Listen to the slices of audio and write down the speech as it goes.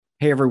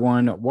Hey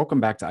everyone, welcome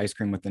back to Ice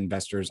Cream with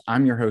Investors.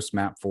 I'm your host,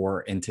 Matt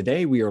Four, and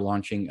today we are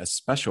launching a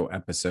special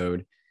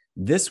episode.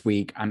 This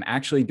week, I'm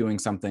actually doing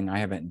something I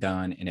haven't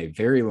done in a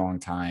very long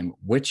time,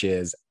 which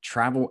is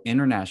travel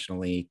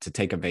internationally to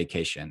take a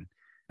vacation.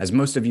 As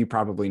most of you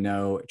probably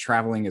know,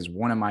 traveling is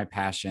one of my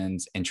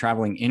passions, and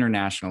traveling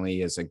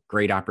internationally is a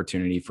great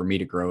opportunity for me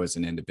to grow as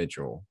an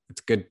individual.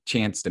 It's a good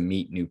chance to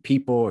meet new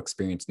people,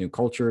 experience new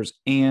cultures,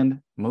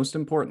 and most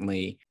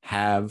importantly,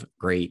 have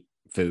great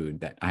food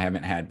that I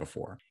haven't had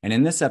before. And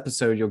in this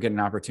episode, you'll get an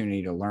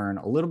opportunity to learn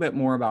a little bit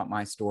more about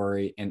my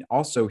story and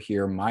also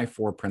hear my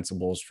 4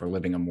 principles for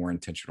living a more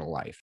intentional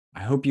life.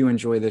 I hope you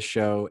enjoy this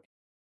show.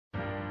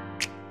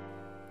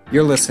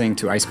 You're listening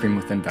to Ice Cream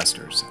with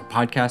Investors, a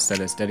podcast that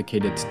is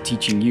dedicated to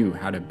teaching you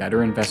how to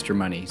better invest your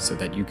money so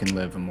that you can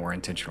live a more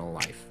intentional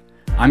life.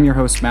 I'm your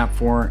host, Matt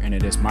Four, and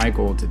it is my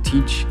goal to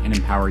teach and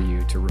empower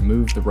you to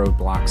remove the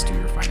roadblocks to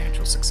your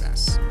financial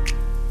success.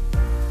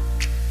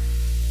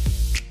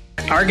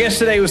 Our guest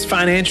today was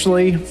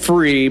financially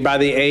free by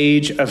the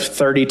age of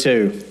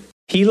 32.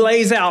 He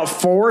lays out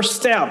 4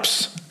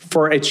 steps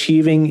for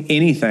achieving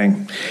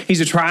anything. He's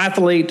a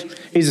triathlete.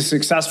 He's a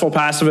successful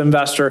passive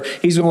investor.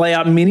 He's going to lay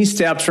out many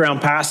steps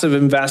around passive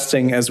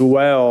investing as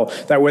well,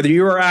 that whether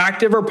you are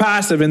active or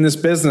passive in this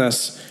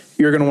business,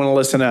 you're going to want to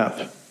listen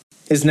up.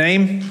 His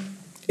name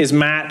is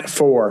Matt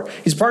Four.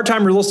 He's a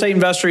part-time real estate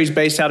investor. He's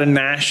based out in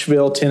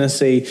Nashville,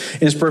 Tennessee. In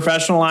his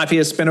professional life, he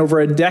has spent over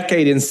a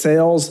decade in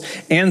sales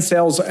and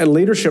sales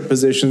leadership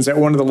positions at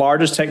one of the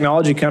largest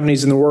technology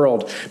companies in the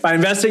world. By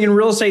investing in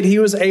real estate, he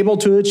was able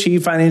to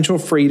achieve financial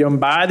freedom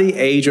by the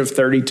age of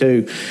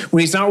 32.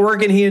 When he's not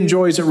working, he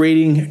enjoys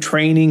reading,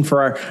 training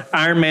for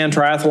Ironman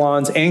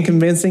triathlons, and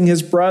convincing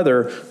his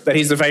brother that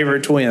he's the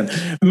favorite to win.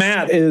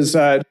 Matt is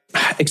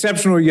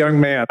exceptional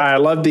young man. I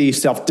love the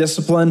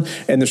self-discipline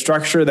and the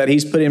structure that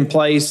he's put in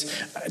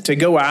place to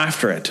go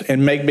after it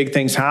and make big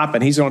things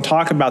happen. He's going to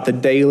talk about the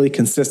daily,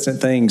 consistent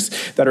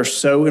things that are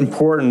so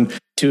important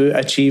to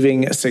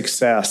achieving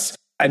success.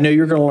 I know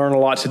you're going to learn a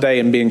lot today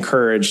and be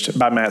encouraged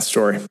by Matt's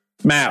story.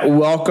 Matt,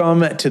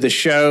 welcome to the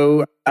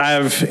show.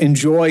 I've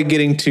enjoyed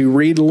getting to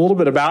read a little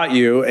bit about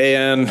you,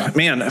 and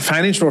man,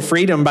 financial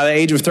freedom by the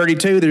age of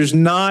 32, there's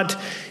not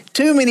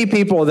too many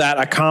people that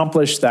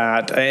accomplish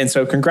that. And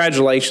so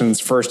congratulations,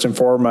 first and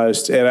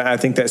foremost. And I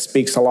think that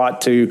speaks a lot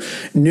to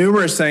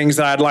numerous things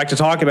that I'd like to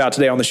talk about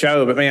today on the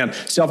show. But man,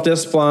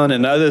 self-discipline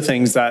and other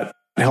things that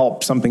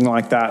help something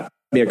like that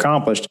be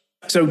accomplished.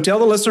 So tell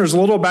the listeners a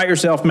little about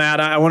yourself, Matt.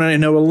 I want to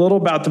know a little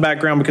about the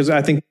background because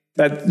I think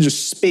that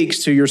just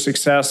speaks to your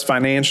success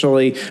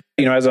financially,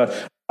 as an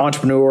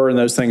entrepreneur and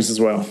those things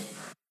as well.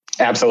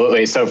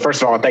 Absolutely. So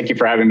first of all, thank you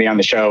for having me on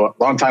the show.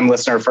 Longtime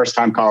listener,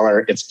 first-time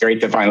caller. It's great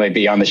to finally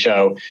be on the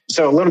show.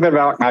 So a little bit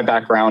about my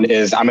background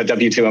is I'm a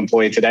W-2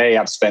 employee today.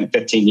 I've spent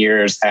 15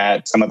 years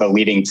at some of the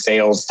leading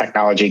sales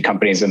technology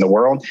companies in the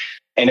world.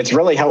 And it's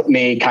really helped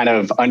me kind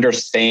of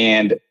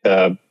understand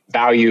the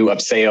value of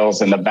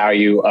sales and the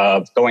value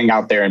of going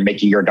out there and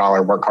making your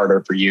dollar work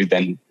harder for you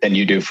than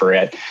you do for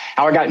it.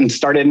 How I got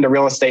started into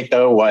real estate,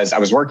 though, was I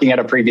was working at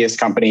a previous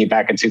company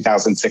back in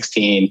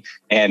 2016.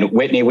 And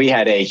Whitney, we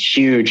had a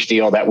huge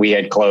deal that we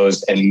had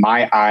closed, and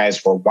my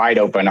eyes were wide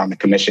open on the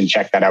commission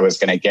check that I was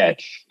going to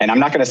get. And I'm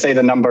not going to say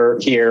the number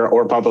here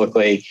or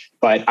publicly,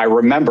 but I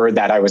remember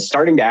that I was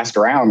starting to ask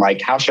around,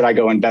 like, how should I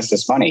go invest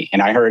this money?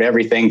 And I heard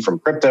everything from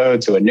crypto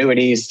to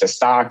annuities to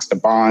stocks to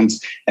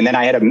bonds. And then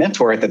I had a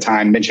mentor at the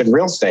time mention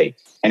real estate,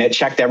 and it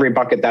checked every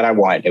bucket that I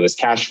want. It was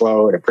cash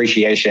flow,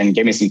 appreciation,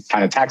 gave me some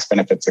kind of tax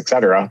benefits, et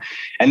cetera.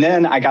 And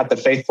then I got the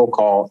faithful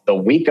call the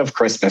week of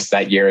Christmas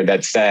that year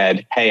that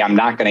said, hey, I'm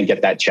not going to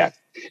get that check.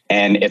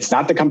 And it's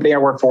not the company I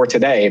work for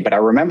today, but I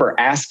remember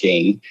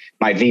asking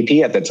my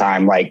VP at the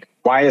time, like,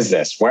 why is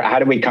this? How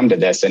did we come to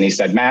this? And he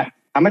said, Matt,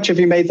 how much have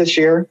you made this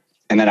year?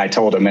 And then I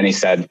told him, and he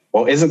said,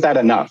 well, isn't that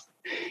enough?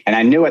 And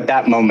I knew at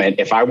that moment,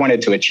 if I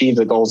wanted to achieve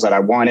the goals that I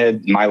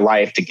wanted in my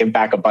life, to give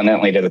back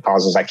abundantly to the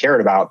causes I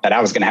cared about, that I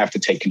was going to have to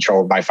take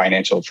control of my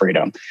financial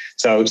freedom.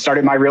 So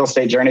started my real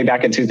estate journey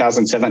back in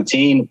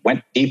 2017,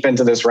 went deep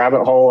into this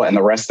rabbit hole, and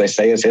the rest, they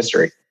say, is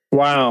history.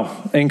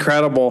 Wow.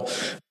 Incredible.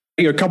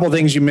 A couple of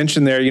things you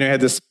mentioned there,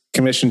 had this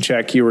commission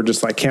check you were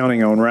just like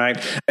counting on, right?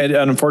 It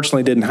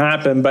unfortunately didn't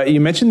happen, but you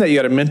mentioned that you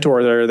had a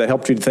mentor there that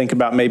helped you to think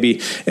about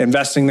maybe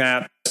investing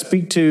that.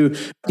 Speak to,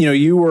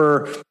 you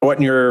were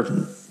in your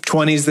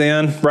 20s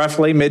then,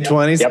 roughly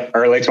mid-20s? Yep,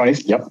 early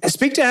 20s. Yep.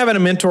 Speak to having a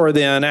mentor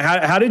then.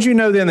 How did you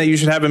know then that you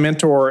should have a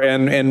mentor,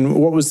 and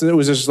what was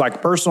this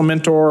like, personal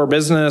mentor or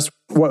business?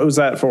 What was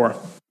that for?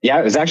 Yeah,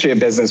 it was actually a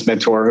business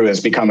mentor who has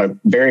become a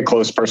very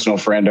close personal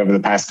friend over the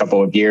past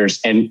couple of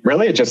years. And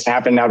really, it just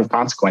happened out of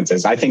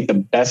consequences. I think the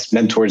best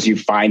mentors you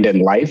find in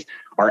life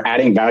are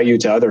adding value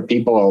to other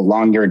people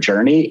along your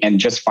journey and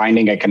just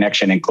finding a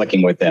connection and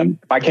clicking with them.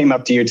 If I came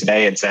up to you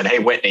today and said, hey,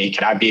 Whitney,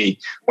 can I be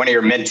one of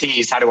your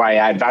mentees? How do I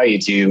add value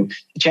to you?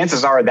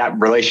 Chances are that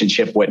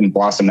relationship wouldn't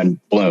blossom and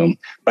bloom.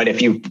 But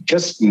if you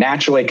just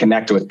naturally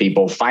connect with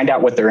people, find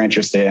out what they're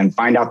interested in,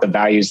 find out the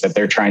values that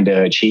they're trying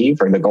to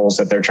achieve or the goals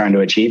that they're trying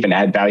to achieve and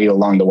add value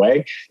along the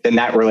way, then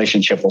that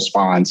relationship will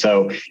spawn.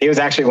 So he was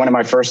actually one of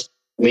my first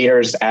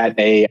leaders at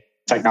a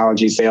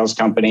technology sales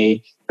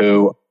company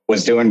who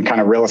was doing kind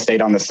of real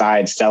estate on the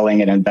side,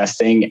 selling and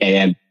investing,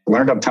 and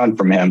learned a ton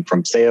from him,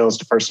 from sales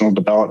to personal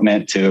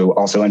development to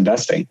also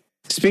investing.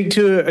 Speak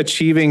to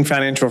achieving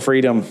financial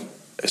freedom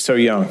so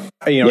young.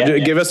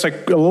 Give us a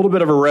little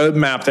bit of a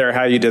roadmap there,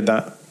 how you did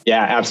that.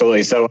 Yeah,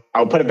 absolutely. So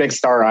I'll put a big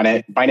star on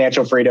it.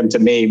 Financial freedom to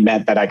me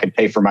meant that I could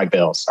pay for my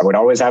bills. I would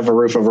always have a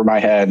roof over my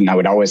head and I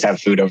would always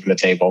have food over the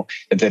table.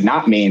 It did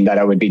not mean that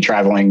I would be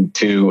traveling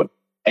to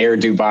Air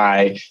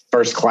Dubai,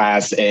 first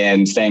class,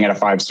 and staying at a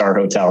 5-star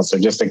hotel. So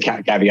just to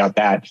caveat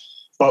that.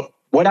 But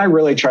what I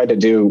really tried to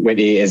do,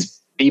 Whitney, is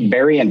be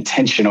very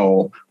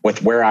intentional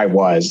with where I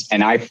was.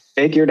 And I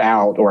figured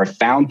out, or I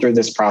found through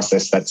this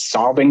process, that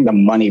solving the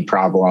money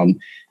problem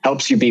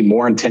helps you be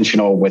more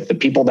intentional with the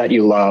people that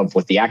you love,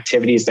 with the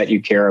activities that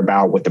you care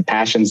about, with the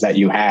passions that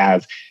you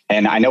have.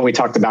 And I know we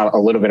talked about a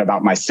little bit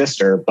about my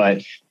sister,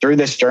 but through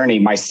this journey,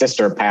 my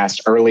sister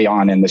passed early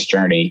on in this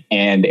journey.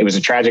 And it was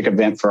a tragic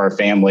event for our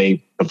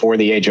family. Before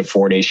the age of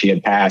 40, she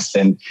had passed.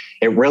 And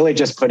it really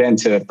just put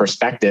into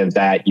perspective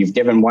that you've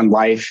given one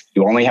life,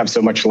 you only have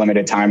so much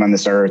limited time on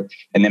this earth.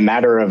 And in a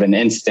matter of an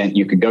instant,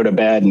 you could go to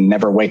bed and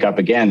never wake up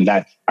again.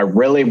 That I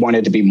really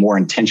wanted to be more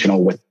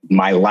intentional with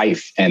my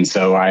life. And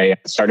so I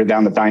started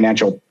down the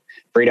financial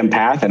freedom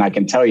path. And I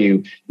can tell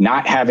you,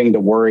 not having to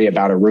worry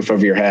about a roof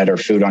over your head or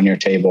food on your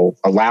table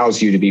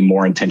allows you to be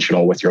more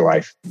intentional with your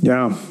life.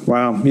 Yeah.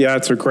 Wow. Yeah.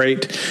 It's a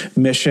great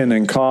mission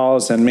and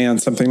cause. And man,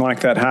 something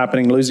like that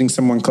happening, losing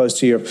someone close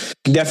to you,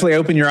 can definitely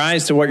open your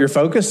eyes to what you're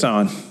focused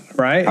on.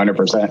 Right?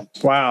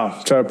 100%.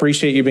 Wow. So I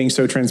appreciate you being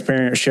so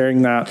transparent,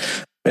 sharing that.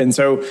 And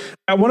so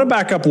I want to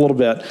back up a little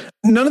bit.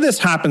 None of this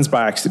happens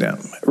by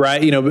accident,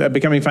 right?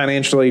 Becoming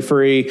financially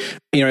free,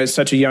 at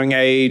such a young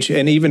age,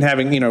 and even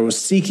having,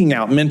 seeking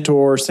out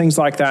mentors, things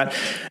like that.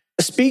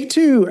 Speak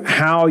to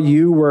how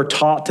you were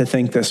taught to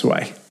think this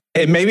way.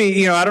 And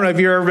maybe, I don't know if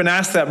you've ever been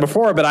asked that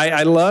before, but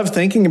I love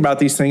thinking about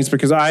these things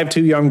because I have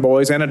 2 young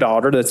boys and a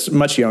daughter that's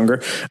much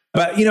younger.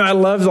 But, I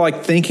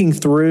love thinking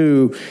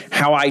through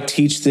how I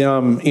teach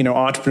them,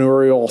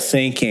 entrepreneurial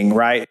thinking,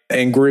 right?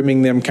 And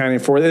grooming them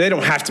they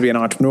don't have to be an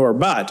entrepreneur,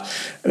 but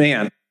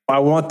man, I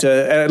want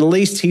to at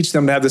least teach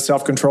them to have the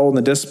self-control and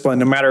the discipline,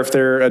 no matter if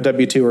they're a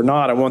W-2 or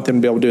not. I want them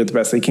to be able to do it the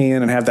best they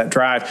can and have that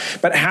drive.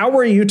 But how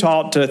were you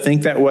taught to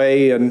think that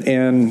way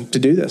and to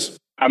do this?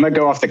 I'm going to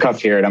go off the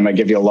cuff here and I'm going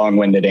to give you a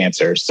long-winded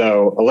answer.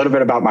 So a little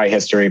bit about my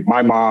history.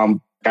 My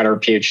mom got her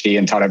PhD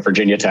and taught at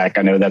Virginia Tech.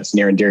 I know that's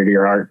near and dear to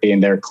your heart,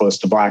 being there close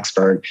to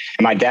Blacksburg.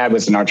 And my dad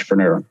was an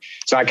entrepreneur.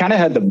 So I kind of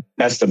had the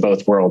best of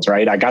both worlds,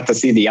 right? I got to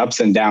see the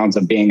ups and downs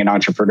of being an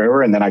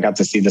entrepreneur. And then I got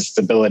to see the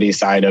stability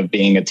side of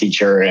being a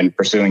teacher and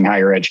pursuing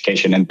higher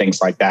education and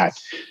things like that.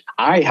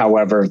 I,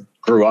 however,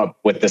 grew up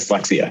with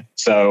dyslexia.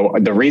 So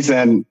the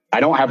reason I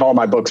don't have all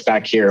my books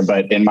back here,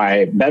 but in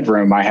my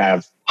bedroom, I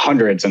have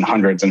hundreds and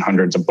hundreds and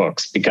hundreds of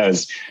books,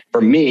 because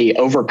for me,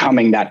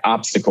 overcoming that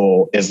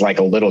obstacle is like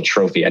a little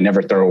trophy. I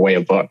never throw away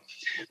a book,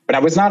 but I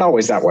was not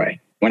always that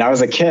way. When I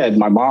was a kid,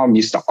 my mom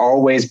used to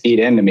always beat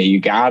into me, you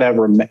got to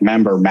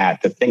remember,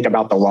 Matt, to think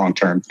about the long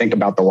term, think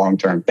about the long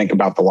term, think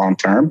about the long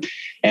term.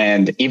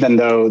 And even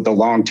though the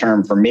long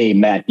term for me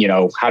meant,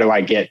 how do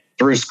I get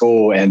through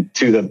school and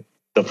to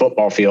the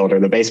football field or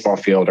the baseball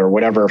field or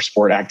whatever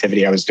sport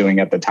activity I was doing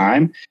at the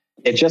time,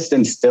 it just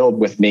instilled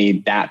with me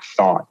that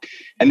thought.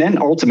 And then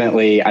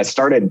ultimately I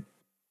started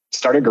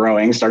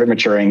growing, started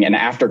maturing. And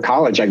after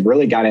college, I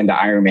really got into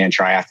Ironman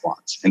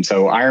triathlons. And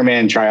so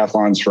Ironman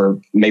triathlons, for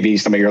maybe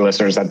some of your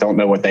listeners that don't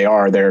know what they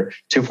are, they're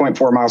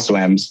 2.4 mile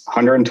swims,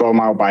 112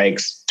 mile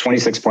bikes,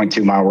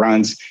 26.2 mile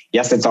runs.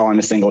 Yes, it's all in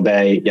a single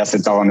day. Yes,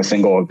 it's all in a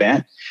single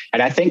event.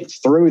 And I think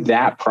through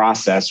that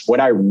process, what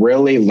I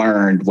really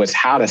learned was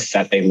how to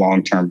set a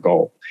long-term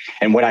goal.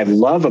 And what I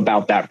love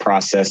about that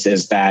process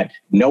is that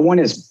no one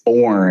is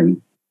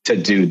born to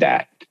do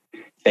that.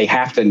 They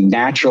have to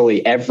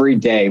naturally every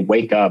day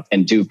wake up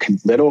and do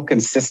little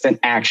consistent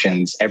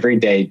actions every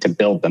day to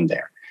build them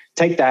there.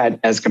 Take that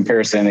as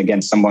comparison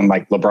against someone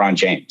like LeBron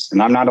James.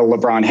 And I'm not a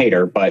LeBron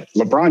hater, but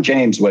LeBron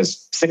James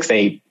was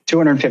 6'8",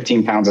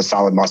 215 pounds of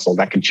solid muscle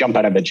that could jump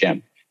out of a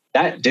gym.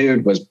 That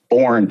dude was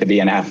born to be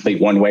an athlete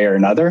one way or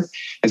another.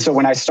 And so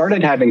when I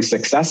started having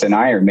success in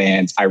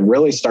Ironmans, I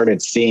really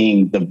started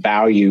seeing the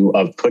value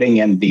of putting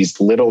in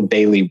these little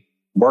daily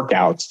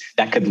workouts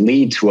that could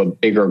lead to a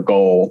bigger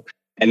goal.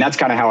 And that's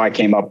kind of how I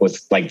came up with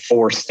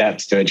 4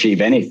 steps to achieve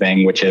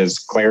anything, which is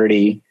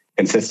clarity,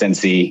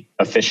 consistency,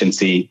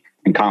 efficiency,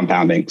 and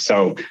compounding.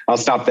 So I'll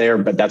stop there,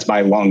 but that's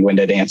my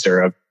long-winded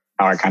answer of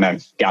how I kind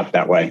of got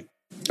that way.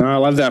 Oh, I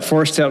love that.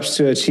 4 steps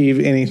to achieve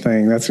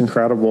anything. That's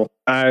incredible.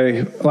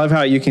 I love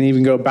how you can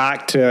even go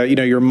back to,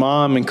 your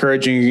mom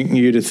encouraging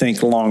you to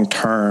think long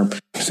term.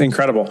 It's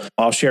incredible.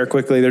 I'll share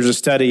quickly. There's a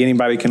study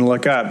anybody can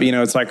look up.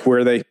 It's like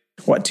where they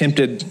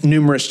tempted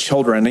numerous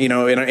children, in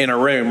a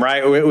room,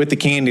 right, with the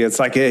candy. It's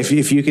like,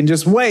 if you can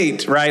just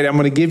wait, right, I'm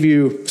going to give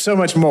you so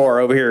much more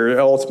over here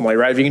ultimately,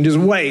 right? If you can just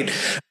wait.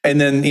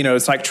 And then,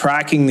 it's like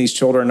tracking these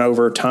children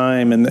over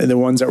time, and the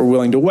ones that were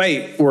willing to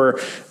wait were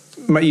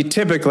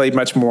typically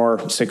much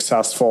more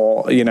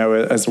successful,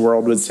 as the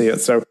world would see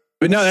it. So,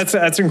 but no,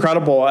 that's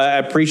incredible. I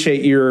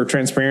appreciate your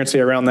transparency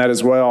around that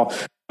as well.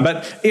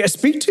 But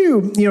speak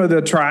to,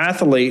 the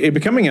triathlete,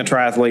 becoming a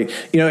triathlete,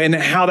 and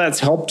how that's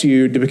helped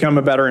you to become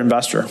a better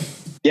investor.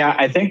 Yeah,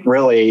 I think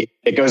really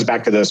it goes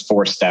back to those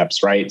 4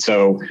 steps, right?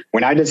 So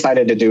when I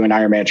decided to do an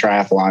Ironman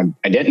triathlon,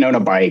 I didn't own a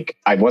bike.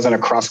 I wasn't a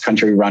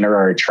cross-country runner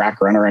or a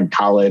track runner in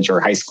college or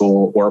high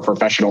school or a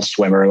professional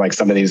swimmer like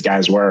some of these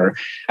guys were.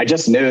 I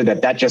just knew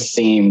that just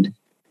seemed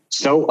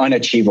so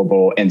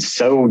unachievable and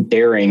so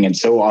daring and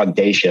so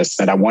audacious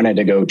that I wanted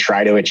to go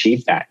try to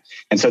achieve that.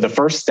 And so the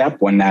first step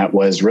when that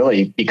was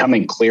really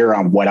becoming clear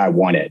on what I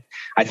wanted.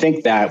 I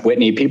think that,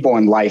 Whitney, people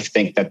in life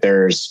think that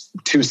there's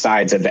 2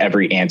 sides of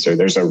every answer.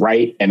 There's a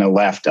right and a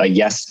left, a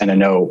yes and a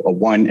no, a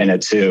 1 and a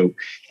 2.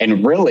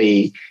 And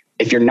really,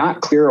 if you're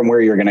not clear on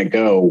where you're going to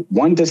go,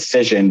 one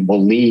decision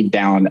will lead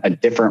down a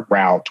different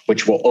route,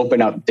 which will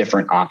open up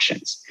different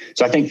options.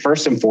 So I think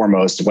first and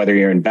foremost, whether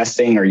you're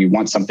investing or you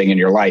want something in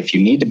your life,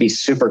 you need to be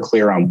super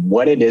clear on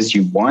what it is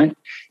you want,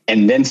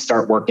 and then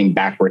start working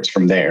backwards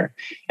from there.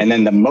 And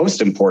then the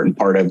most important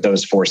part of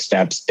those 4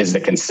 steps is the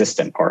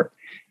consistent part.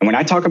 And when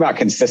I talk about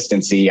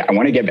consistency, I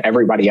want to give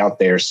everybody out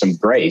there some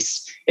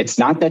grace. It's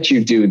not that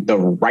you do the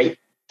right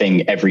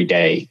thing every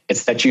day.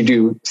 It's that you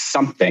do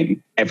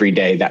something every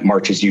day that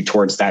marches you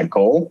towards that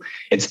goal.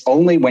 It's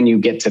only when you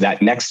get to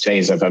that next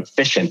phase of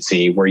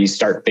efficiency where you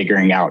start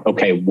figuring out,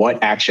 okay,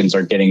 what actions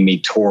are getting me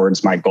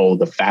towards my goal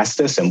the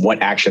fastest and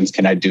what actions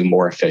can I do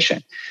more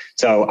efficient?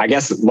 So I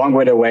guess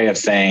long-winded way of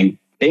saying,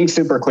 being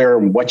super clear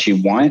on what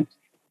you want,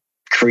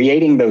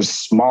 creating those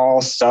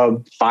small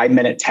sub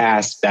 5-minute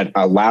tasks that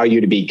allow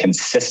you to be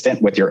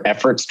consistent with your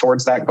efforts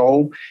towards that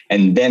goal,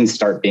 and then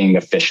start being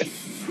efficient.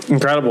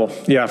 Incredible.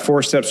 Yeah.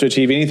 4 steps to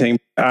achieve anything.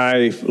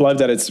 I love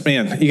that.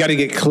 You got to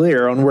get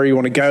clear on where you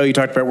want to go. You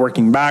talked about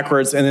working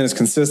backwards, and then it's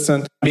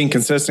being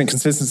consistent,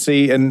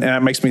 consistency. And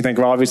that makes me think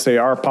of obviously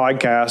our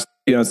podcast.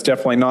 It's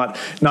definitely not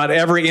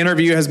every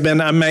interview has been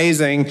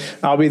amazing.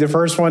 I'll be the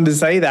first one to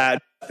say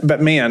that.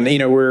 But man,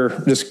 we're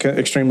just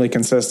extremely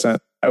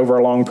consistent over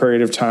a long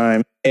period of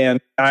time. And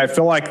I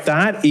feel like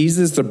that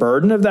eases the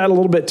burden of that a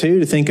little bit too,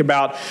 to think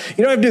about,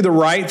 you don't have to do the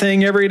right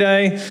thing every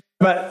day,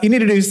 but you need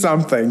to do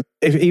something.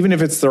 Even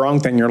if it's the wrong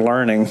thing you're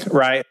learning,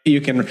 right?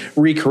 You can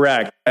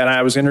recorrect. And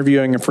I was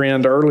interviewing a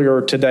friend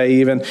earlier today,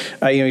 even,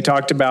 he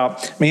talked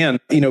about,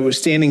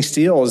 standing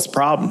still is the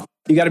problem.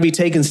 You got to be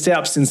taking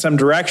steps in some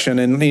direction.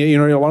 And,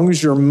 as long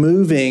as you're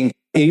moving,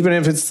 even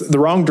if it's the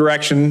wrong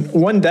direction,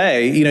 one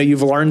day,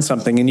 you've learned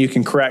something and you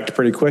can correct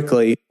pretty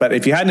quickly. But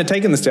if you hadn't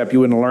taken the step, you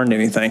wouldn't have learned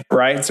anything,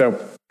 right?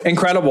 So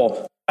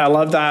incredible. I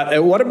love that.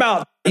 And what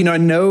about, I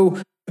know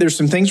there's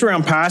some things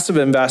around passive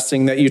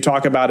investing that you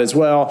talk about as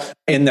well,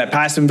 and that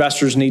passive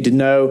investors need to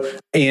know.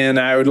 And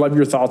I would love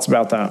your thoughts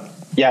about that.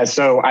 Yeah,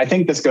 so I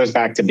think this goes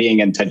back to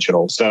being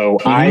intentional. So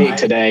I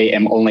today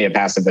am only a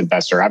passive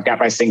investor. I've got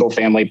my single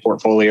family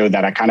portfolio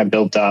that I kind of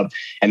built up.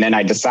 And then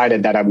I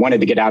decided that I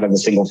wanted to get out of the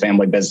single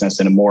family business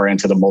and more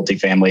into the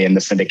multifamily and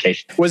the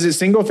syndication. Was it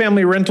single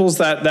family rentals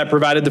that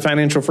provided the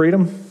financial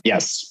freedom?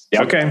 Yes.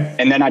 Yep. Okay.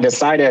 And then I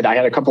decided, I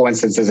had a couple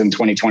instances in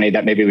 2020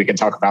 that maybe we could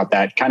talk about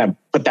that, kind of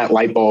put that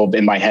light bulb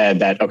in my head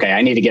that, okay,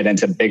 I need to get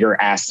into bigger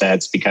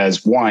assets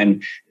because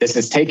one, this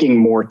is taking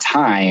more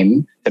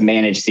time to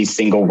manage these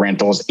single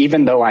rentals,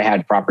 even though I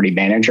had property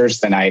managers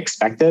than I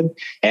expected.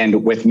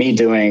 And with me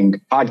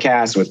doing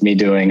podcasts, with me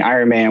doing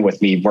Ironman,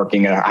 with me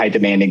working a high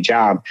demanding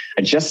job,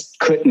 I just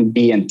couldn't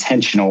be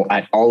intentional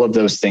at all of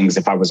those things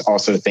if I was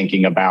also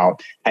thinking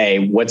about,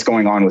 hey, what's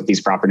going on with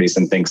these properties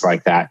and things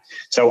like that.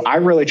 So I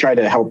really try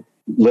to help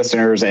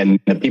listeners and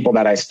the people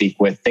that I speak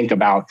with think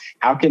about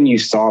how can you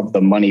solve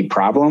the money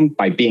problem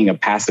by being a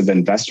passive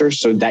investor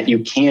so that you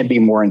can be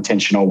more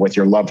intentional with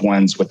your loved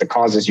ones, with the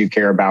causes you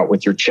care about,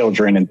 with your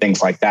children and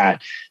things like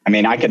that. I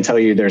mean, I can tell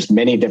you there's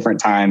many different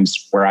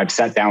times where I've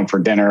sat down for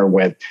dinner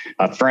with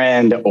a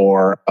friend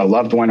or a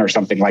loved one or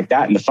something like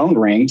that, and the phone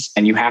rings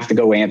and you have to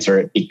go answer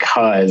it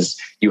because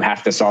you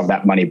have to solve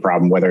that money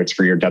problem, whether it's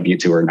for your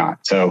W-2 or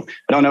not. So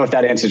I don't know if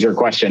that answers your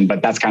question,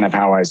 but that's kind of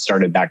how I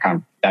started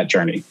that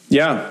journey.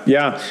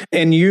 Yeah.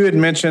 And you had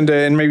mentioned,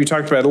 and maybe you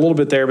talked about it a little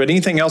bit there, but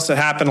anything else that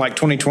happened like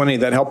 2020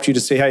 that helped you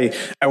to say, hey,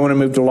 I want to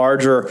move to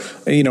larger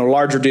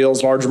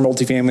deals, larger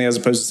multifamily as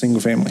opposed to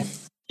single family?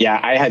 Yeah,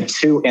 I had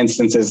 2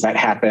 instances that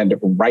happened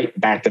right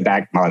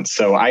back-to-back months.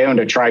 So I owned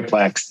a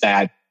triplex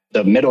that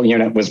the middle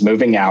unit was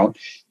moving out,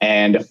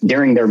 and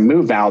during their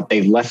move out,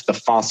 they left the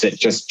faucet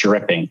just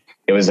dripping.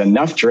 It was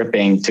enough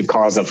dripping to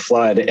cause a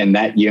flood in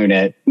that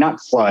unit,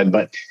 not flood,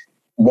 but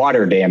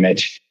water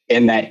damage.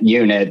 in that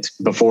unit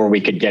before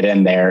we could get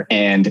in there.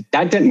 And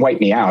that didn't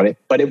wipe me out,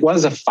 but it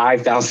was a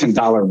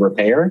 $5,000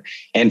 repair.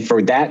 And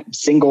for that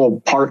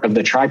single part of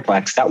the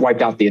triplex, that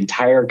wiped out the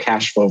entire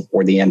cash flow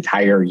for the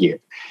entire year.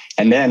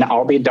 And then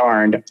I'll be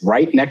darned,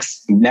 right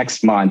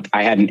next month,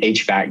 I had an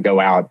HVAC go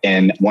out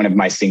in one of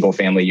my single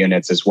family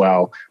units as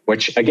well,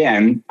 which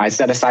again, I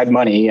set aside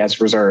money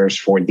as reserves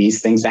for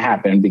these things to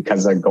happen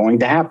because they're going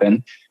to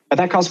happen. But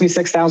that cost me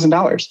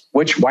 $6,000,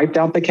 which wiped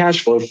out the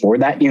cash flow for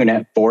that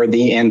unit for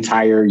the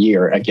entire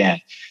year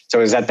again. So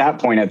it was at that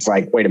point, it's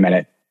like, wait a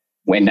minute.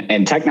 When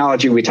in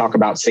technology, we talk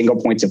about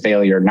single points of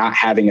failure, not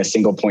having a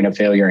single point of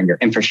failure in your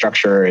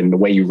infrastructure and the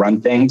way you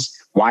run things.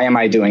 Why am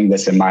I doing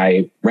this in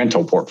my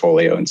rental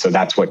portfolio? And so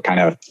that's what kind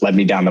of led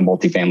me down the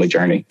multifamily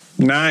journey.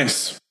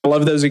 Nice. I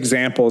love those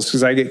examples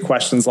because I get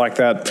questions like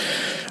that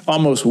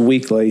almost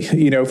weekly,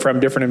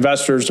 from different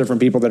investors,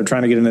 different people that are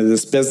trying to get into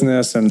this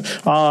business. And,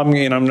 I'm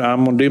going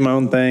to do my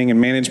own thing and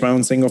manage my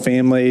own single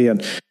family.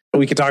 And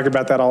we could talk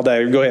about that all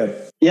day. Go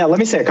ahead. Yeah, let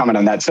me say a comment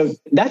on that. So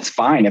that's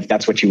fine if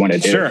that's what you want to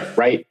do, sure,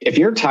 right? If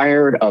you're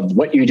tired of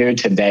what you do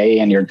today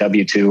and your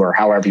W-2 or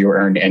however you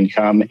earn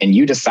income, and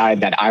you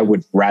decide that I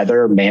would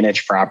rather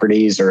manage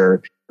properties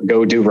or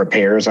go do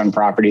repairs on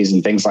properties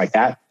and things like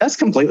that, that's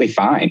completely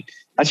fine.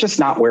 That's just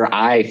not where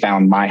I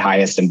found my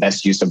highest and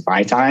best use of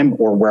my time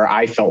or where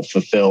I felt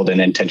fulfilled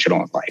and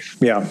intentional in life.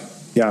 Yeah.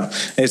 Yeah.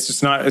 It's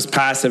just not as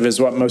passive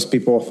as what most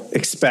people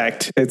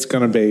expect it's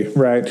going to be,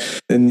 right?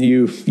 And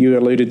you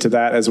alluded to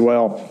that as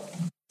well.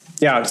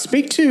 Yeah.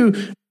 Speak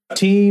to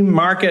team,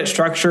 market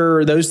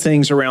structure, those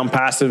things around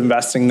passive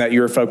investing that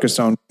you're focused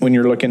on when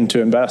you're looking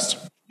to invest.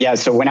 Yeah.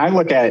 So when I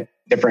look at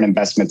different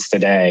investments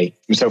today,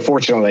 so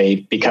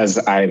fortunately, because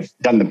I've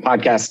done the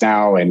podcast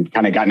now and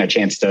kind of gotten a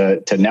chance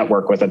to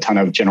network with a ton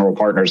of general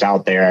partners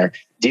out there,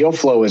 deal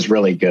flow is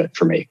really good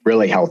for me,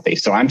 really healthy.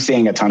 So I'm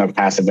seeing a ton of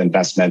passive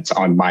investments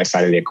on my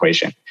side of the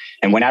equation.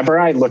 And whenever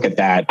I look at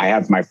that, I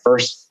have my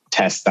first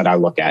test that I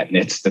look at, and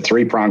it's the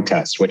 3-prong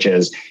test, which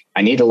is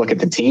I need to look at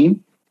the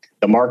team,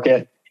 the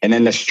market, and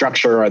then the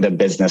structure or the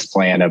business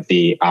plan of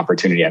the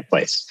opportunity at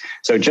place.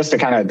 So just to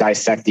kind of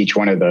dissect each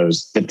one of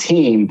those, the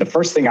team, the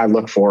first thing I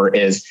look for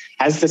is,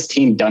 has this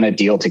team done a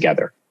deal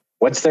together?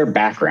 What's their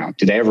background?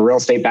 Do they have a real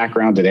estate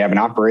background? Do they have an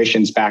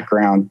operations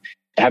background?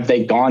 Have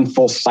they gone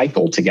full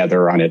cycle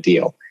together on a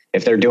deal?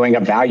 If they're doing a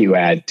value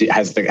add,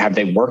 have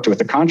they worked with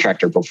a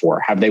contractor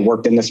before? Have they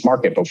worked in this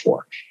market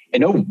before? I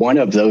know one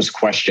of those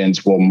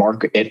questions will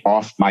mark it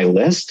off my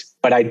list,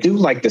 but I do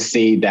like to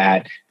see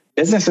that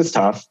business is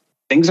tough.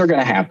 Things are going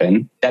to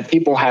happen, that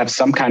people have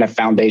some kind of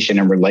foundation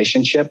and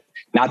relationship,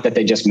 not that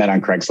they just met on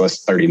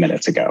Craigslist 30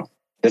 minutes ago.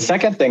 The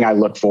second thing I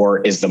look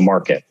for is the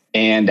market.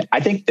 And I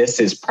think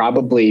this is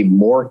probably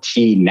more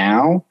key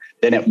now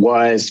than it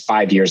was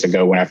 5 years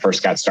ago when I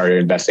first got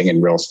started investing in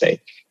real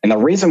estate. And the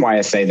reason why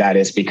I say that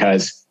is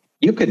because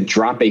you could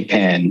drop a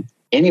pin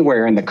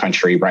anywhere in the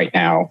country right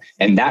now,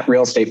 and that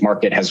real estate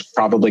market has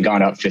probably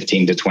gone up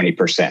 15 to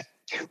 20%.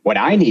 What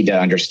I need to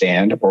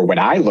understand, or what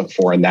I look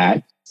for in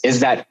that,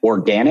 is that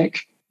organic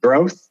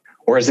growth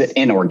or is it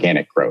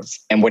inorganic growth?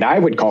 And what I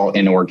would call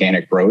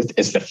inorganic growth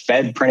is the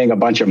Fed printing a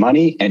bunch of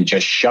money and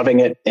just shoving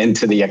it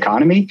into the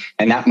economy.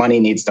 And that money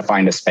needs to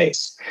find a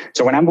space.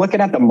 So when I'm looking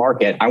at the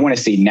market, I want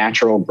to see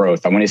natural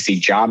growth. I want to see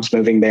jobs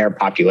moving there,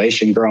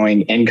 population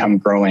growing, income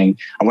growing.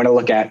 I want to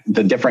look at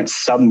the different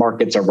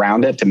submarkets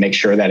around it to make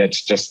sure that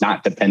it's just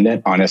not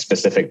dependent on a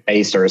specific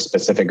base or a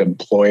specific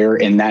employer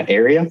in that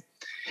area.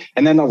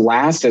 And then the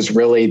last is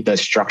really the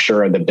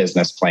structure of the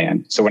business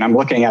plan. So when I'm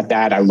looking at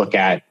that, I look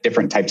at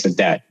different types of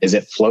debt. Is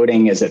it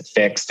floating? Is it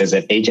fixed? Is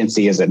it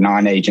agency? Is it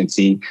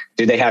non-agency?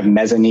 Do they have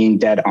mezzanine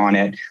debt on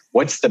it?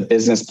 What's the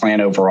business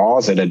plan overall?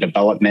 Is it a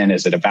development?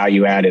 Is it a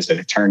value add? Is it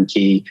a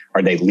turnkey?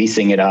 Are they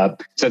leasing it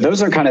up? So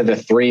those are kind of the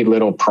 3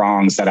 little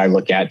prongs that I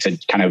look at to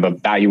kind of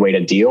evaluate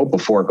a deal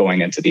before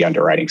going into the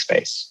underwriting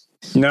space.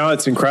 No,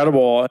 it's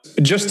incredible.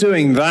 Just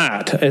doing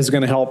that is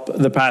going to help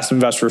the passive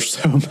investor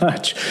so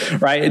much,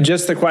 right?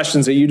 Just the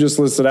questions that you just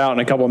listed out in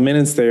a couple of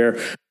minutes there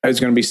is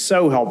going to be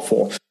so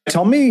helpful.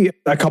 Tell me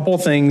a couple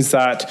of things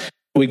that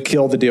would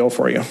kill the deal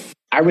for you.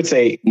 I would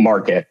say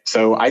market.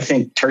 So I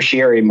think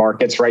tertiary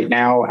markets right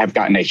now have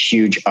gotten a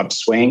huge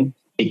upswing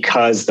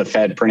because the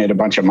Fed printed a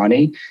bunch of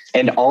money,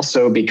 and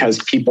also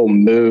because people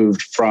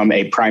moved from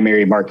a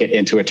primary market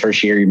into a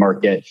tertiary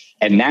market.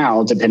 And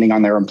now, depending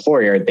on their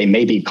employer, they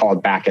may be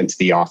called back into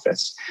the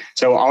office.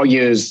 So I'll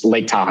use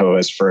Lake Tahoe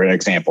as for an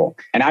example.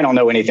 And I don't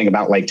know anything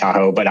about Lake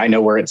Tahoe, but I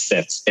know where it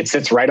sits. It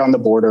sits right on the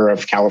border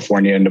of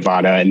California and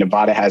Nevada, and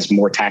Nevada has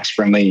more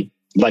tax-friendly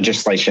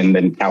legislation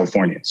than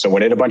California. So what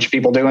did a bunch of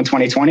people do in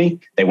 2020?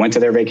 They went to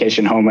their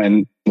vacation home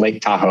in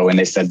Lake Tahoe and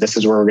they said, this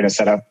is where we're going to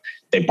set up.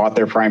 They bought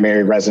their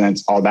primary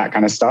residence, all that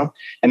kind of stuff.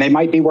 And they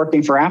might be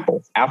working for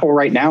Apple. Apple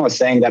right now is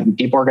saying that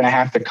people are going to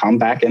have to come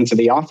back into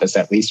the office,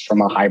 at least from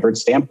a hybrid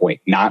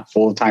standpoint, not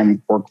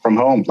full-time work from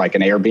home like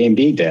an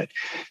Airbnb did.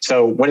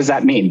 So what does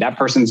that mean? That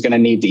person's going to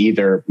need to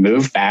either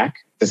move back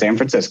to San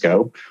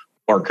Francisco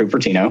or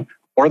Cupertino,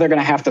 or they're going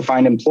to have to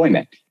find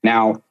employment.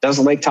 Now, does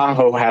Lake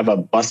Tahoe have a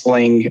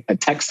bustling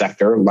tech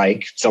sector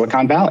like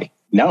Silicon Valley?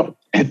 No,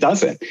 it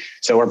doesn't.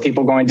 So are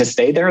people going to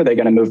stay there? Or are they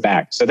going to move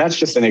back? So that's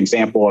just an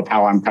example of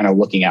how I'm kind of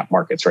looking at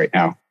markets right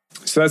now.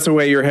 So that's the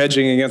way you're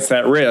hedging against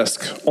that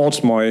risk,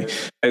 ultimately,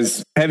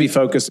 is heavy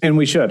focus. And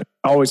we should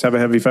always have a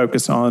heavy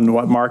focus on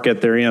what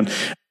market they're in.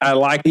 I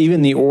like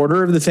even the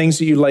order of the things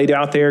that you laid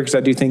out there, because I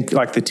do think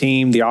like the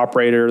team, the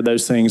operator,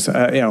 those things,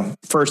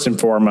 first and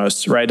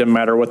foremost, right? Doesn't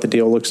matter what the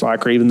deal looks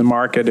like or even the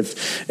market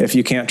if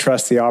you can't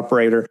trust the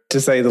operator,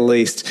 to say the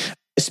least.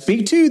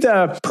 Speak to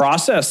the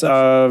process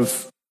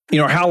of,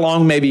 how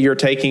long maybe you're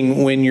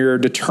taking when you're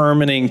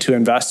determining to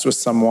invest with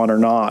someone or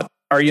not.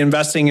 Are you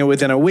investing it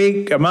within a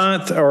week, a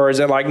month, or is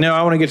it like, no,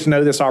 I want to get to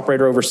know this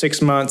operator over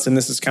 6 months, and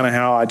this is kind of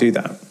how I do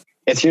that?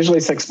 It's usually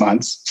 6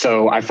 months.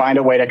 So I find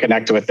a way to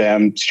connect with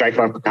them, strike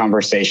up a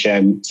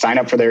conversation, sign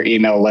up for their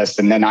email list,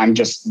 and then I'm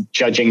just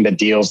judging the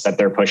deals that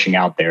they're pushing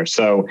out there.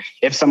 So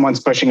if someone's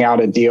pushing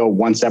out a deal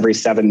once every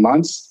 7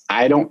 months,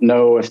 I don't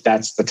know if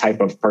that's the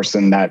type of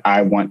person that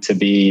I want to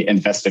be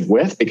invested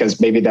with, because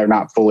maybe they're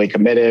not fully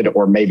committed,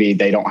 or maybe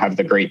they don't have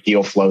the great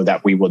deal flow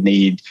that we will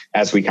need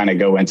as we kind of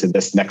go into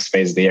this next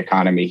phase of the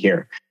economy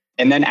here.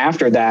 And then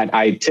after that,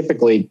 I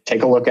typically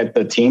take a look at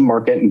the team,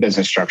 market, and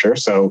business structure.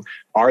 So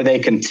are they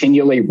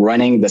continually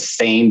running the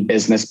same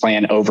business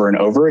plan over and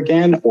over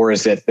again? Or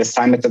is it this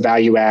time it's a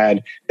value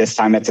add, this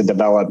time it's a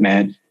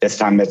development, this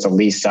time it's a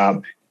lease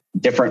up,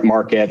 different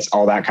markets,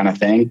 all that kind of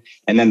thing?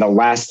 And then the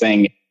last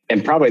thing,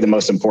 and probably the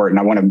most important,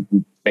 I want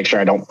to make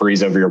sure I don't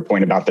breeze over your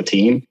point about the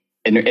team.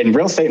 In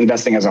real estate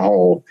investing as a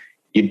whole,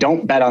 you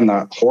don't bet on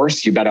the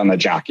horse, you bet on the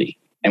jockey.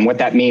 And what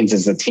that means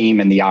is the team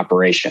and the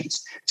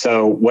operations.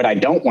 So what I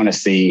don't want to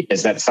see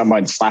is that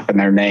someone's slapping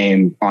their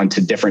name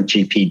onto different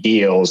GP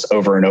deals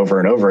over and over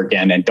and over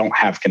again and don't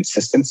have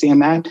consistency in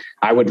that.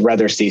 I would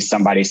rather see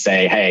somebody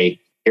say,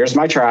 hey, here's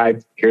my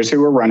tribe, here's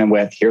who we're running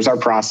with, here's our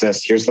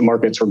process, here's the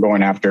markets we're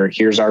going after,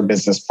 here's our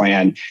business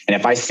plan. And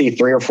if I see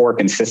 3 or 4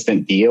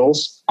 consistent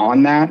deals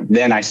on that,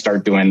 then I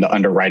start doing the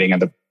underwriting of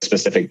the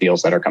specific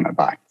deals that are coming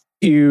by.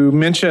 You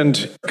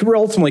mentioned we're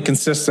ultimately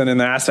consistent in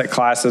the asset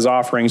classes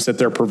offerings that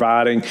they're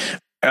providing.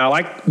 I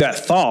like that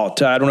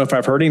thought. I don't know if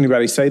I've heard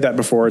anybody say that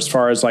before, as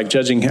far as like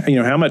judging,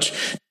 how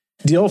much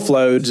deal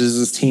flow does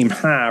this team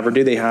have, or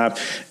do they have?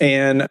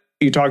 And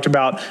you talked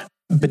about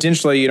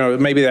potentially,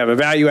 maybe they have a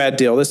value add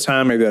deal this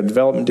time, maybe a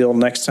development deal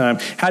next time.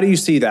 How do you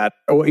see that?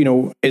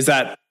 Is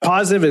that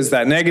positive? Is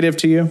that negative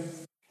to you?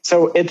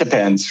 So it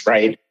depends,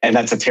 right? And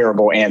that's a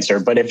terrible answer.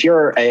 But if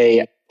you're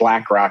a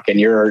BlackRock and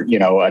you're,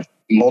 a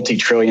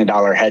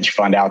multi-trillion-dollar hedge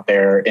fund out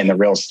there in the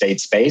real estate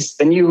space,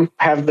 then you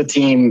have the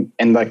team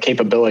and the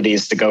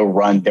capabilities to go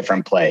run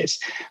different plays.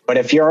 But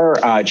if you're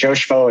a Joe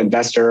Schmo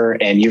investor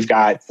and you've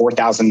got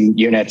 4,000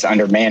 units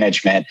under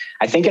management,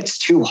 I think it's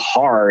too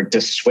hard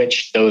to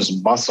switch those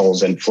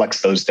muscles and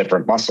flex those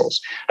different muscles.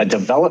 A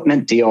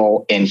development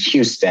deal in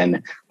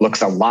Houston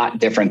looks a lot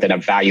different than a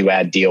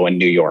value-add deal in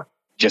New York.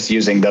 Just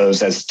using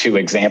those as 2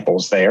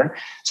 examples there.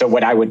 So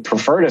what I would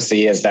prefer to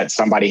see is that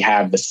somebody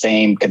have the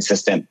same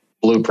consistent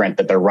blueprint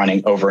that they're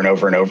running over and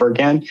over and over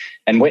again.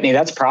 And Whitney,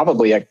 that's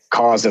probably a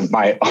cause of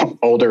my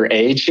older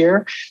age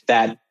here,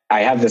 that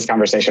I have this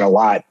conversation a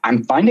lot.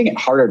 I'm finding it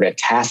harder to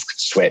task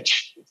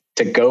switch,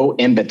 to go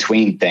in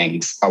between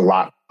things a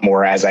lot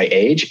more as I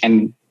age.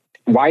 And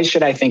why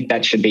should I think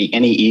that should be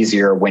any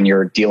easier when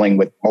you're dealing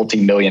with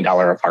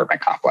multi-million-dollar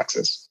apartment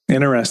complexes?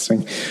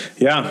 Interesting.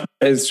 Yeah.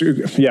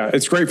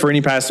 It's great for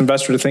any past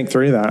investor to think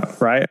through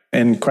that, right?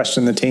 And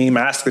question the team,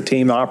 ask the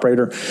team, the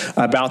operator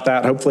about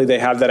that. Hopefully they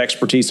have that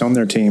expertise on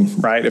their team,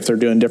 right? If they're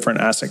doing different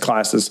asset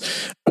classes.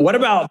 What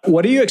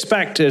do you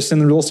expect is in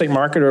the real estate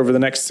market over the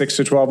next 6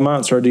 to 12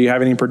 months? Or do you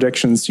have any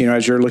predictions,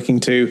 as you're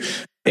looking to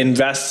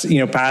invest,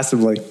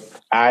 passively?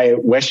 I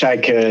wish I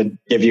could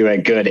give you a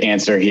good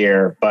answer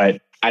here,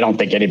 but I don't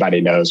think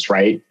anybody knows,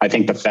 right? I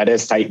think the Fed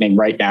is tightening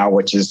right now,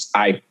 which is,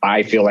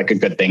 I feel like a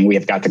good thing. We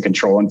have got to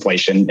control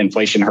inflation.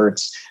 Inflation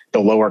hurts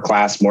the lower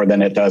class more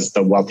than it does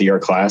the wealthier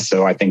class.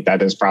 So I think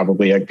that is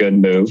probably a good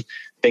move.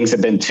 Things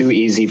have been too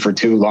easy for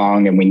too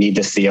long, and we need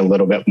to see a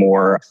little bit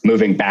more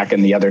moving back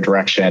in the other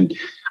direction.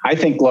 I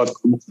think, look,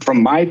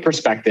 from my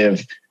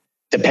perspective,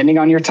 depending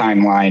on your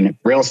timeline,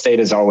 real estate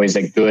is always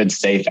a good,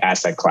 safe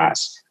asset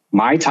class.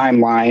 My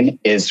timeline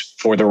is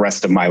for the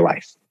rest of my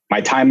life. My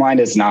timeline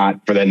is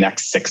not for the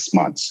next 6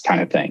 months kind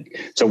of thing.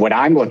 So what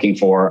I'm looking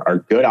for are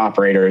good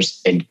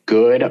operators in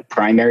good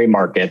primary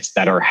markets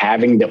that are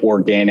having the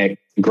organic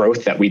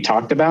growth that we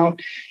talked about,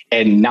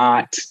 and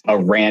not a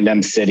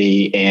random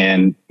city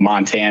in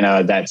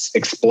Montana that's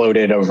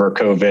exploded over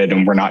COVID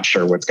and we're not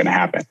sure what's going to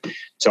happen.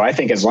 So I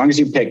think as long as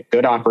you pick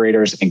good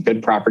operators and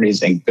good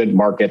properties and good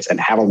markets and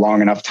have a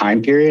long enough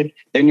time period,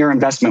 then your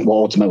investment will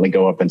ultimately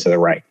go up and to the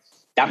right.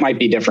 That might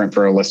be different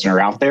for a listener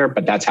out there,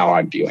 but that's how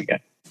I'm viewing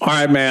it. All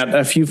right, Matt,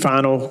 a few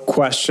final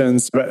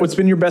questions. What's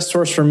been your best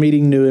source for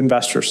meeting new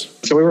investors?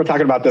 So we were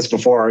talking about this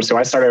before. So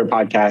I started a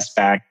podcast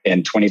back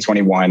in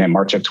 2021, in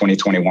March of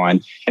 2021.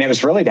 And it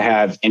was really to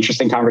have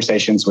interesting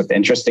conversations with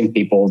interesting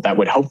people that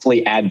would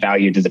hopefully add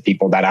value to the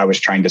people that I was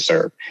trying to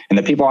serve. And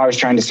the people I was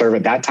trying to serve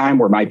at that time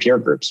were my peer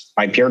groups.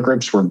 My peer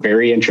groups were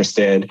very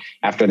interested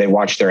after they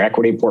watched their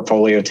equity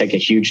portfolio take a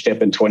huge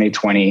dip in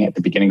 2020 at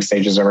the beginning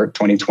stages of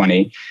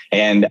 2020.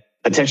 And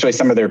potentially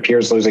some of their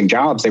peers losing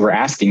jobs, they were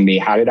asking me,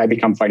 how did I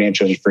become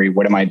financially free?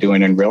 What am I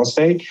doing in real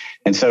estate?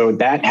 And so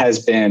that has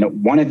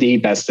been one of the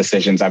best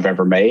decisions I've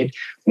ever made.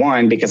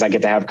 One, because I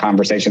get to have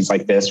conversations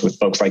like this with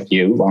folks like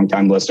you,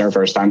 longtime listener,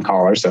 first time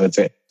caller. So it's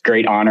a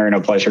great honor and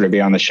a pleasure to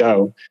be on the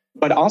show.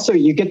 But also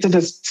you get to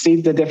just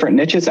see the different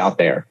niches out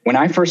there. When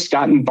I first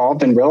got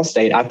involved in real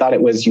estate, I thought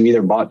it was you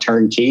either bought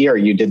turnkey or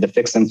you did the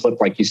fix and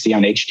flip like you see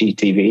on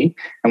HGTV.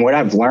 And what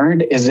I've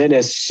learned is it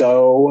is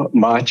so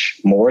much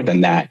more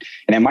than that.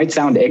 And it might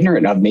sound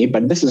ignorant of me,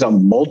 but this is a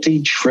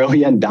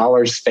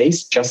multi-trillion-dollar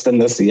space just in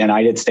the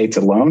United States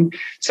alone.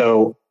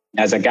 So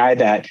as a guy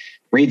that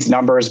reads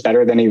numbers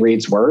better than he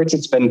reads words,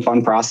 it's been a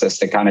fun process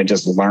to kind of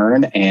just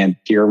learn and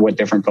hear what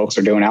different folks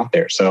are doing out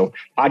there. So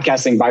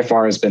podcasting by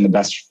far has been the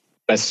best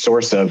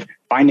source of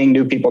finding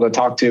new people to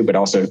talk to, but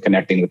also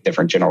connecting with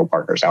different general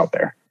partners out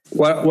there.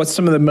 What's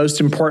some of the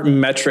most important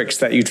metrics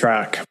that you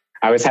track?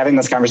 I was having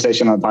this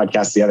conversation on the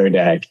podcast the other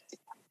day.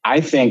 I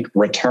think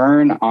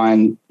return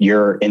on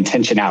your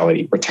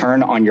intentionality,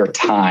 return on your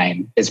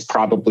time is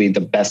probably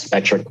the best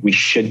metric we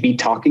should be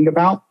talking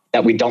about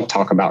that we don't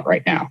talk about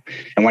right now.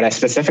 And what I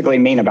specifically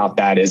mean about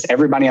that is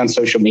everybody on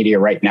social media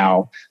right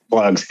now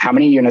plugs how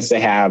many units they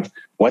have,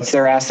 what's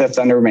their assets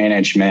under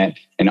management,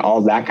 and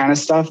all that kind of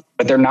stuff.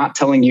 But they're not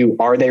telling you,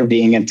 are they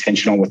being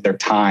intentional with their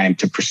time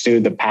to pursue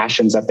the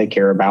passions that they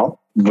care about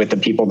with the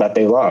people that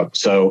they love?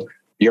 So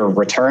your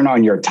return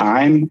on your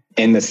time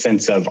in the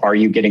sense of, are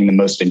you getting the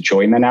most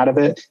enjoyment out of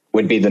it,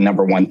 would be the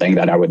number one thing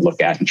that I would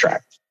look at and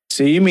track.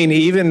 So you mean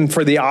even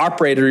for the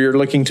operator you're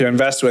looking to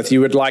invest with,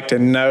 you would like to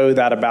know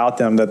that about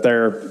them, that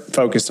they're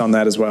focused on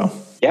that as well?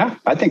 Yeah,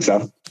 I think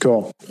so.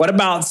 Cool. What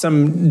about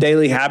some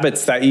daily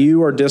habits that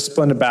you are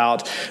disciplined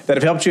about that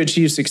have helped you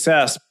achieve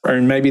success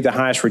or maybe the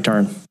highest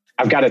return?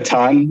 I've got a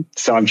ton,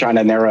 so I'm trying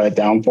to narrow it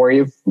down for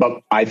you.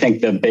 But I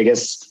think the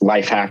biggest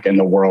life hack in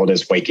the world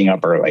is waking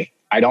up early.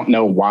 I don't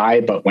know why,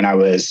 but when I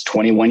was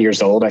 21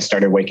 years old, I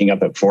started waking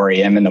up at 4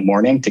 a.m. in the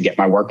morning to get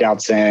my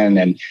workouts in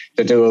and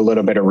to do a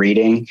little bit of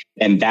reading.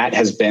 And that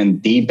has been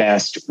the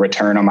best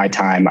return on my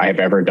time I have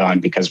ever done,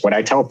 because what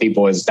I tell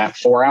people is that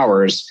 4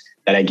 hours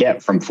that I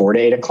get from 4 to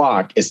 8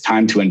 o'clock is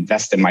time to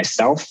invest in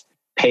myself,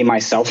 pay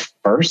myself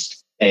first.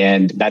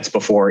 And that's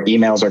before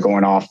emails are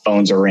going off,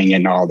 phones are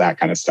ringing, all that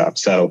kind of stuff.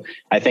 So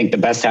I think the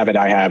best habit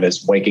I have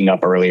is waking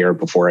up earlier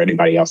before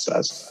anybody else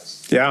does.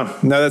 Yeah,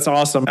 no, that's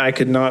awesome. I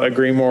could not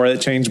agree more.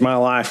 It changed my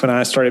life when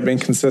I started being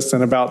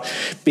consistent about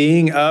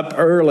being up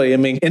early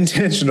and being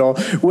intentional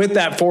with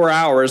that 4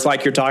 hours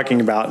like you're talking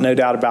about. No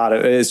doubt about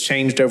it. It has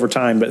changed over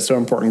time, but it's so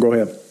important. Go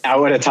ahead. I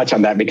want to touch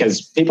on that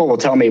because people will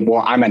tell me,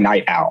 well, I'm a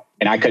night owl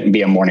and I couldn't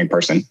be a morning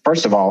person.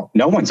 First of all,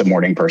 no one's a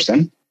morning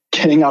person.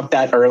 Getting up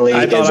that early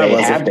is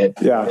a habit.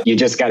 Yeah. You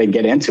just got to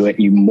get into it.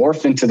 You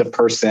morph into the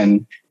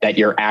person that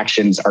your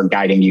actions are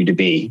guiding you to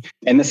be.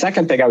 And the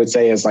second thing I would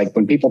say is, like,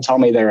 when people tell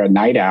me they're a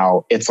night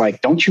owl, it's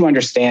like, don't you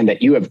understand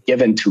that you have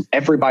given to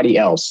everybody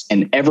else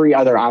and every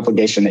other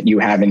obligation that you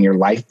have in your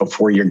life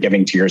before you're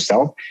giving to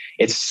yourself?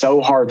 It's so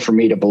hard for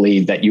me to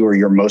believe that you are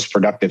your most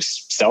productive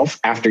self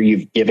after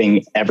you've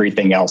given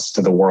everything else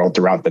to the world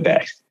throughout the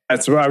day.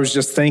 That's what I was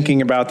just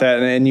thinking about that.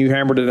 And you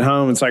hammered it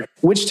home. It's like,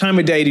 which time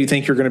of day do you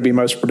think you're going to be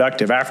most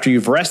productive? After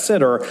you've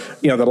rested or,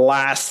 the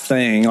last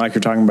thing like you're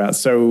talking about?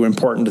 So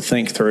important to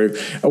think through.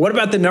 What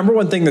about the number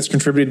one thing that's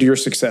contributed to your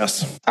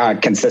success?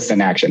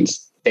 Consistent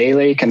actions.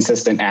 Daily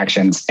consistent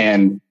actions.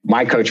 And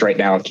my coach right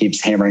now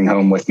keeps hammering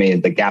home with me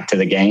The Gap to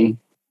the Gain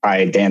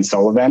by Dan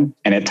Sullivan.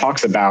 And it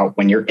talks about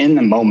when you're in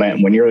the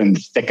moment, when you're in the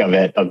thick of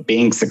it, of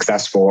being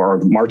successful or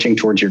marching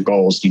towards your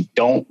goals, you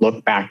don't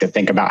look back to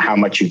think about how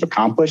much you've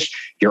accomplished.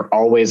 You're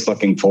always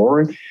looking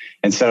forward.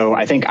 And so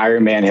I think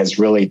Ironman has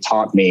really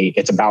taught me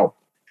it's about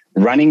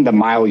running the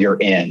mile you're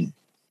in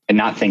and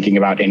not thinking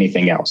about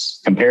anything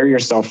else. Compare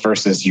yourself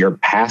versus your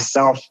past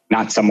self,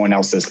 not someone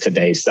else's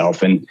today's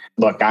self. And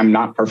look, I'm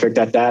not perfect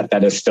at that.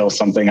 That is still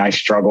something I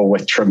struggle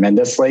with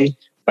tremendously.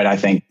 But I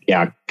think,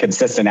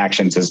 consistent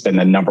actions has been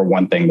the number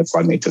one thing that's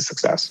led me to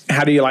success.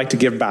 How do you like to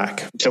give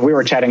back? So we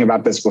were chatting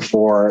about this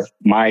before.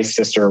 My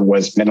sister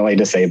was mentally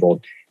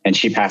disabled and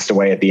she passed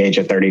away at the age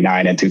of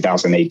 39 in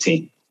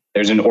 2018.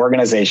 There's an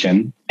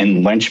organization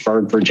in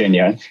Lynchburg,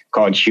 Virginia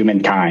called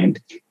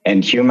Humankind,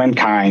 and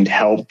Humankind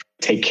helped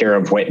take care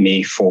of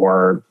Whitney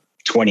for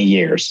 20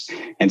 years.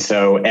 And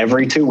so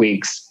every 2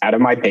 weeks out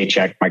of my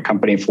paycheck, my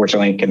company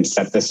fortunately can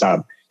set this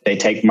up. They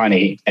take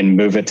money and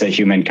move it to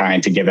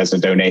Humankind to give as a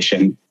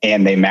donation,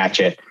 and they match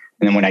it.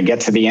 And then when I get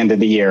to the end of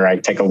the year, I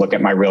take a look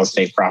at my real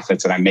estate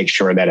profits and I make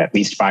sure that at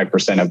least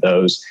 5% of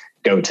those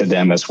go to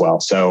them as well.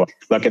 So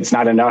look, it's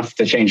not enough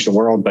to change the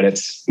world, but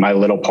it's my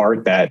little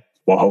part that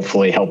will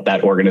hopefully help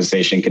that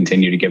organization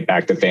continue to give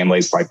back to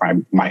families like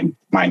mine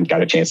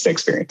got a chance to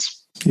experience.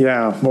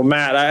 Yeah. Well,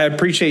 Matt, I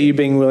appreciate you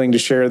being willing to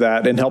share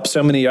that and help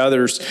so many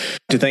others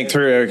to think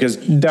through it, because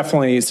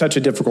definitely it's such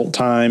a difficult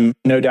time,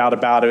 no doubt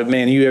about it.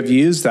 Man, you have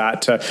used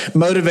that to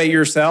motivate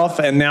yourself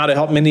and now to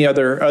help many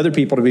other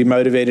people to be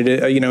motivated,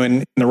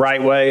 in the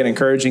right way and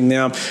encouraging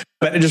them.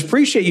 But I just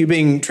appreciate you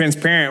being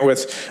transparent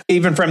with,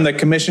 even from the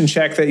commission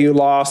check that you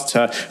lost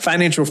to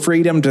financial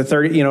freedom to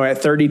at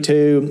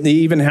 32,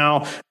 even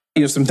how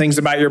some things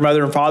about your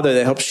mother and father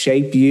that help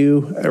shape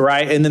you,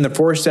 right? And then the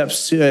 4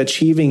 steps to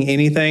achieving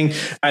anything.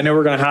 I know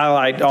we're going to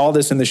highlight all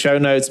this in the show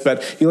notes,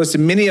 but you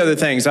listed many other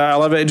things. I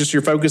love it. Just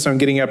your focus on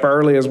getting up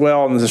early as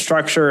well, and the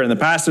structure and the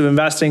passive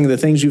investing, the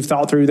things you've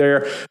thought through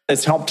there.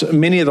 It's helped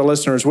many of the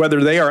listeners,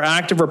 whether they are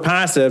active or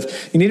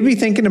passive. You need to be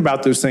thinking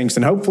about those things.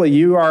 And hopefully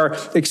you are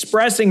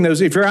expressing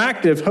those. If you're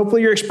active,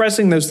 hopefully you're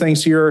expressing those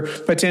things to your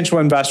potential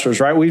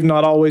investors, right? We've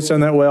not always done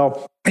that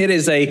well. It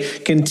is a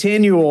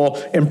continual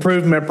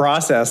improvement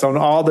process on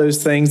all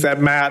those things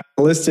that Matt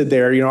listed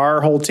there. Our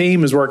whole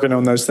team is working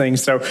on those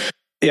things. So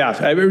yeah,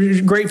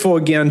 I'm grateful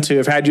again to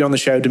have had you on the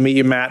show, to meet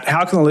you, Matt.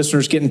 How can the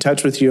listeners get in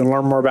touch with you and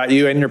learn more about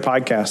you and your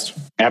podcast?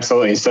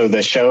 Absolutely. So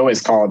the show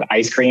is called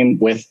Ice Cream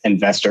with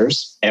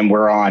Investors, and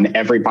we're on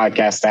every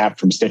podcast app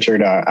from Stitcher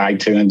to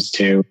iTunes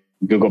to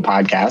Google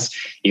Podcasts.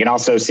 You can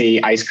also see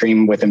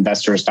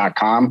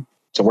icecreamwithinvestors.com.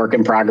 It's a work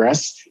in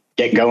progress.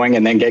 Get going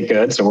and then get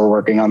good. So we're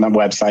working on the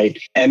website.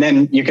 And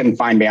then you can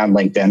find me on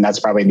LinkedIn. That's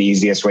probably the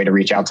easiest way to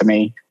reach out to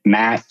me.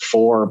 Matt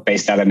Four,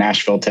 based out of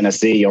Nashville,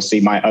 Tennessee. You'll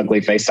see my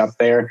ugly face up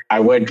there. I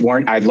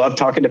love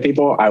talking to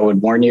people. I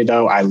would warn you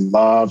though, I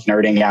love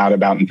nerding out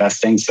about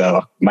investing.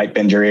 So might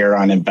bend your ear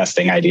on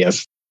investing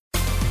ideas.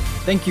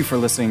 Thank you for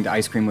listening to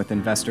Ice Cream with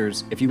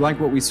Investors. If you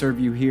like what we serve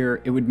you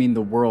here, it would mean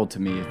the world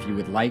to me if you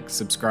would like,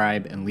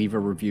 subscribe, and leave a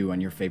review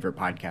on your favorite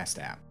podcast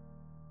app.